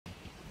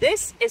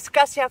This is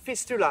Cassia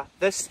fistula,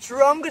 the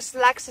strongest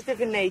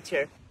laxative in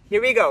nature. Here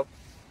we go.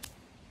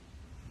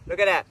 Look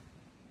at that.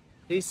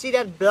 Do you see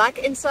that black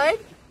inside?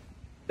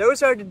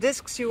 Those are the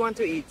discs you want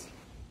to eat.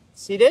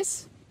 See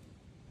this?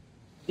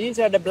 These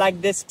are the black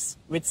discs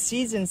with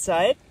seeds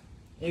inside.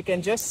 You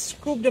can just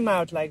scoop them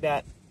out like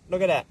that.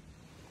 Look at that.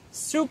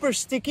 Super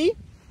sticky.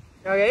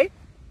 Okay?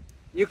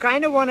 You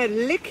kind of want to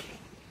lick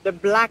the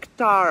black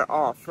tar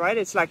off, right?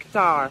 It's like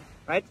tar,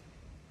 right?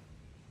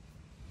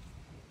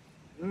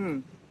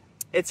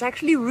 It's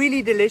actually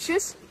really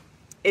delicious.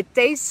 It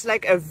tastes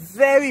like a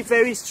very,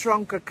 very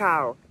strong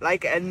cacao,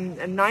 like a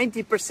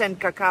 90%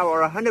 cacao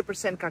or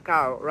 100%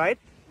 cacao, right?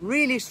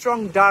 Really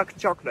strong dark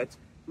chocolate.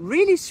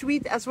 Really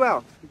sweet as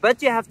well.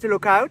 But you have to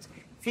look out.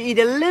 If you eat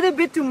a little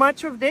bit too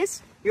much of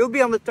this, you'll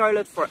be on the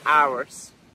toilet for hours.